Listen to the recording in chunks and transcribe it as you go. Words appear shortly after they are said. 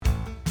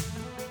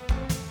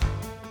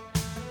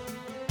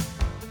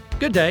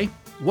Good day.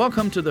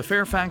 Welcome to the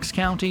Fairfax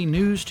County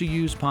News to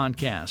Use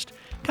podcast.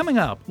 Coming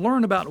up,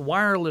 learn about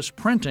wireless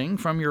printing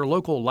from your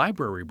local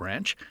library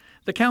branch,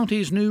 the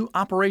county's new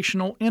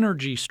operational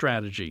energy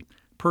strategy,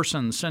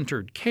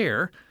 person-centered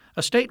care,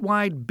 a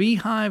statewide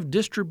beehive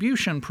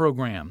distribution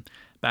program,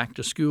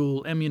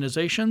 back-to-school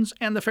immunizations,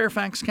 and the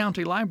Fairfax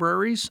County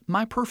Library's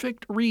My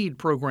Perfect Read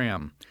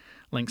program.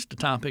 Links to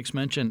topics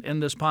mentioned in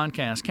this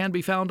podcast can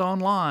be found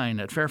online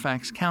at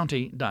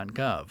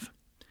fairfaxcounty.gov.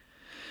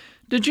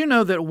 Did you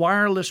know that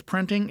wireless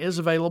printing is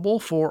available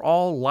for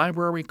all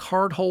library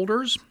card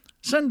holders?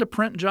 Send a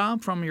print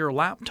job from your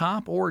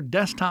laptop or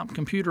desktop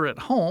computer at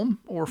home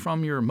or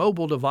from your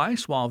mobile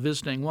device while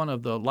visiting one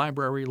of the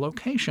library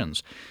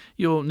locations.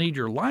 You'll need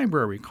your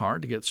library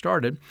card to get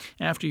started.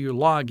 After you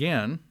log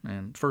in,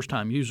 and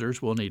first-time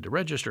users will need to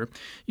register,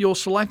 you'll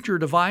select your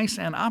device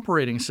and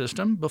operating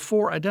system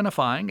before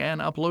identifying and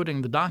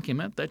uploading the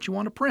document that you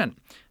want to print.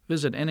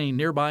 Visit any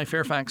nearby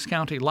Fairfax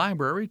County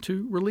library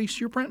to release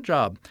your print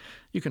job.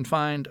 You can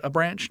find a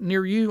branch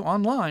near you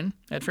online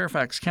at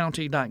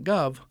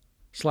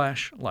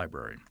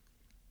fairfaxcounty.gov/library.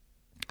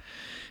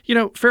 You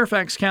know,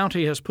 Fairfax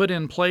County has put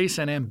in place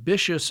an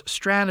ambitious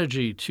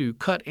strategy to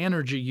cut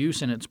energy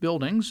use in its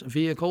buildings,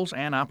 vehicles,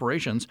 and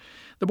operations.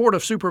 The Board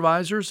of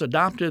Supervisors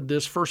adopted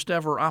this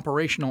first-ever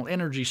operational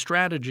energy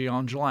strategy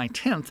on July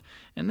 10th,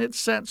 and it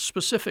sets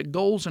specific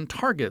goals and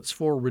targets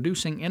for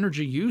reducing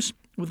energy use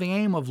with the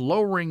aim of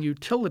lowering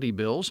utility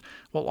bills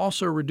while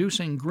also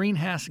reducing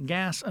greenhouse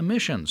gas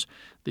emissions.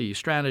 The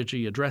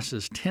strategy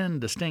addresses 10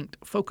 distinct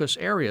focus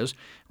areas,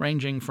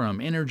 ranging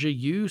from energy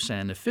use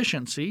and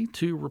efficiency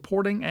to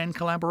reporting and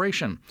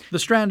collaboration. The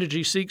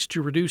strategy seeks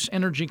to reduce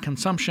energy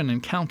consumption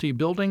in county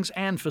buildings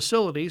and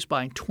facilities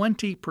by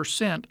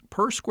 20%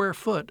 per square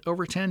foot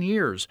over 10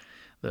 years.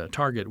 The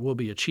target will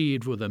be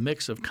achieved with a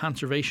mix of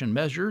conservation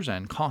measures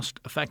and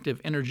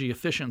cost-effective energy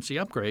efficiency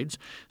upgrades,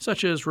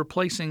 such as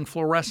replacing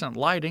fluorescent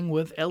lighting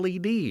with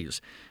LEDs.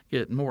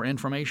 Get more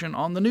information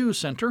on the News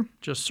Center.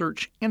 Just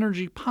search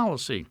Energy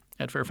Policy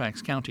at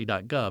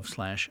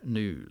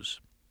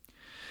fairfaxcounty.gov/news.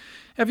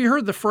 Have you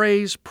heard the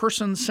phrase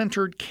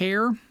person-centered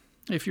care?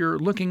 If you're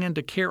looking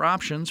into care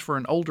options for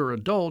an older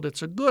adult,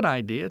 it's a good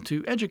idea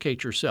to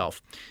educate yourself.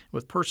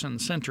 With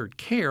person-centered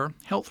care,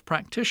 health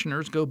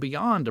practitioners go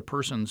beyond a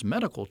person's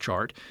medical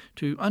chart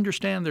to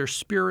understand their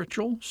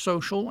spiritual,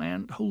 social,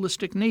 and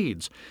holistic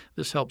needs.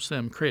 This helps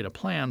them create a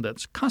plan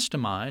that's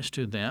customized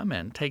to them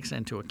and takes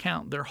into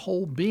account their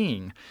whole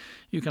being.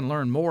 You can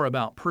learn more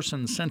about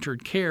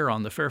person-centered care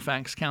on the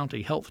Fairfax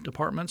County Health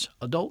Department's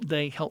Adult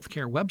Day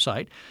Healthcare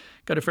website.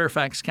 Go to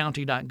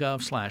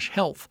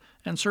fairfaxcounty.gov/health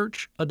and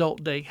search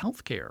Adult Day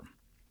Healthcare.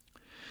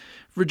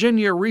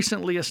 Virginia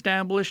recently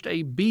established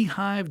a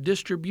beehive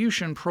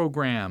distribution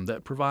program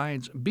that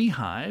provides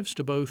beehives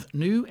to both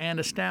new and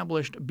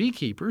established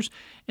beekeepers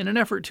in an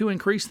effort to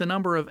increase the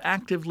number of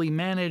actively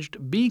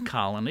managed bee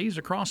colonies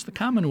across the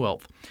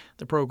Commonwealth.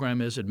 The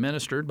program is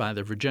administered by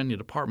the Virginia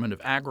Department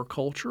of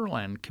Agriculture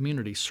and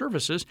Community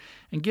Services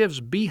and gives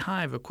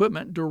beehive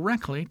equipment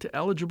directly to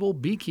eligible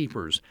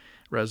beekeepers.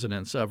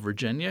 Residents of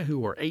Virginia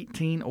who are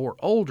 18 or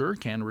older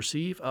can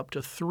receive up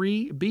to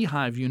 3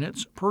 beehive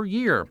units per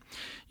year.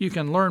 You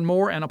can learn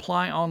more and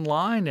apply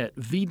online at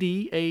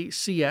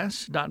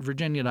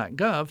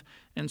vdacs.virginia.gov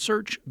and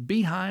search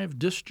Beehive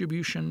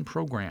Distribution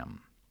Program.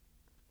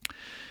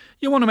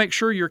 You want to make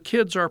sure your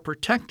kids are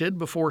protected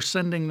before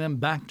sending them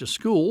back to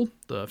school.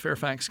 The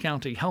Fairfax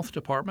County Health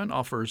Department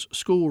offers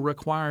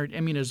school-required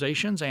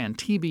immunizations and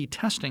TB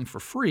testing for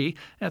free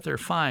at their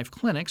 5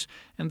 clinics,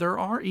 and there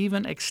are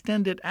even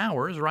extended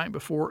hours right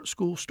before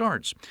school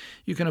starts.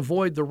 You can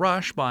avoid the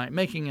rush by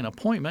making an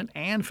appointment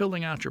and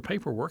filling out your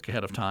paperwork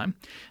ahead of time.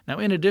 Now,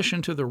 in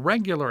addition to the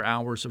regular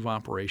hours of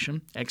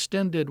operation,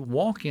 extended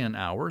walk-in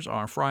hours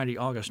are Friday,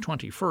 August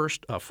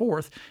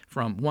 4th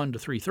from 1 to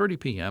 3:30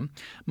 p.m.,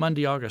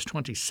 Monday, August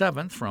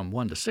 27th from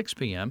 1 to 6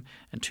 p.m.,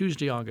 and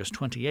Tuesday, August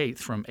 28th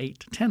from 8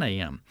 to 10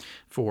 a.m.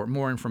 For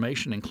more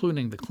information,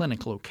 including the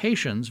clinic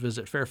locations,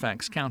 visit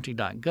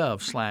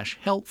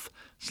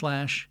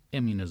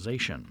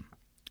fairfaxcounty.gov/health/immunization.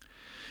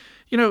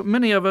 You know,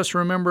 many of us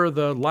remember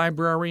the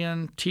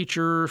librarian,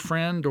 teacher,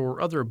 friend,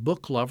 or other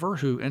book lover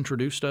who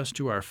introduced us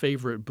to our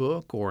favorite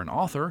book or an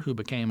author who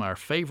became our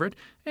favorite,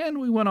 and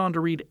we went on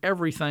to read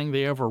everything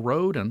they ever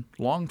wrote and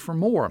longed for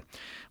more.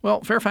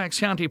 Well,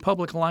 Fairfax County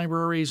Public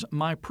Library's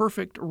My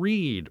Perfect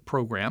Read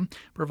program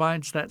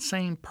provides that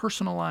same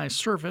personalized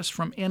service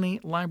from any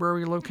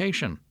library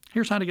location.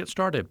 Here's how to get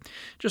started.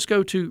 Just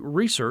go to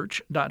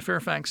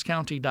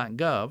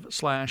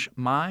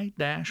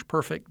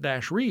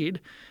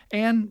research.fairfaxcounty.gov/my-perfect-read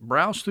and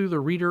browse through the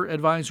Reader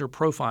Advisor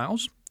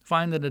profiles.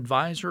 Find an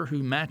advisor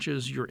who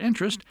matches your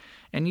interest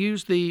and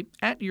use the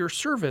At Your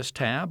Service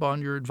tab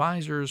on your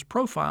advisor's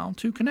profile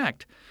to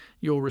connect.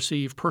 You'll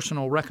receive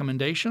personal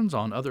recommendations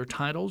on other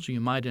titles you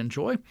might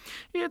enjoy.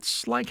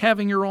 It's like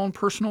having your own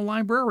personal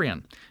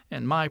librarian.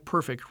 And My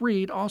Perfect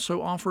Read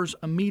also offers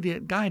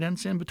immediate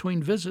guidance in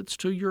between visits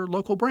to your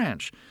local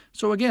branch.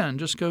 So again,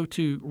 just go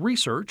to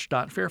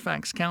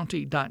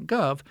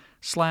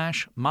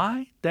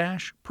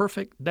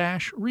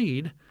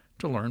research.fairfaxcounty.gov/my-perfect-read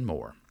to learn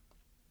more.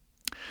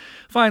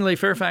 Finally,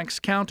 Fairfax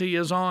County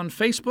is on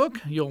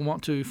Facebook. You'll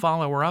want to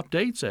follow our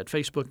updates at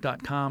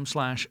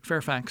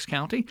facebook.com/Fairfax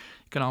County. You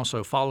can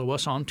also follow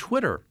us on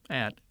Twitter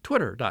at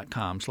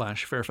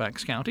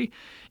twitter.com/Fairfax County.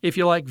 If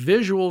you like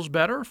visuals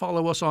better,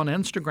 follow us on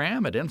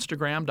Instagram at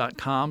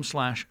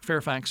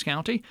instagram.com/Fairfax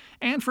County.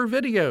 And for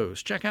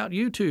videos, check out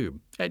YouTube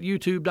at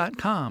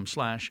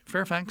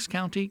youtube.com/Fairfax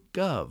County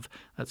Gov.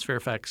 That's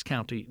Fairfax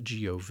County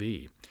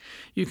Gov.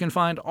 You can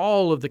find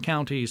all of the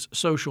county's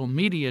social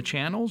media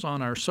channels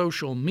on our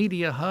social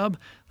media hub.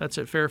 That's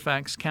at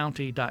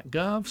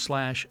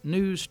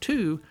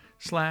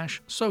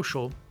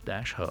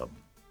fairfaxcounty.gov/news2/social-hub.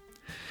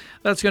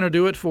 That's going to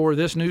do it for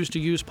this News to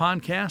Use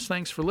podcast.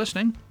 Thanks for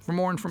listening. For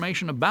more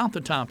information about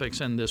the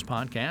topics in this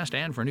podcast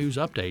and for news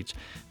updates,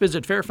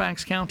 visit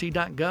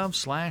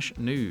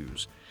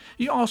fairfaxcounty.gov/news.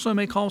 You also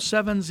may call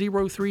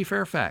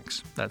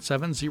 703-FAIRFAX. That's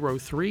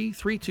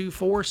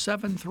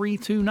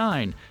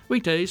 703-324-7329,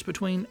 weekdays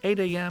between 8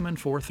 a.m. and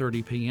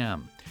 4:30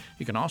 p.m.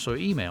 You can also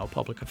email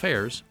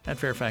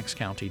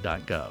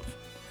publicaffairs@fairfaxcounty.gov.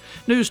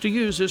 News to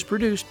Use is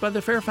produced by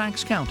the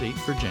Fairfax County,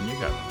 Virginia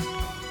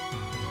government.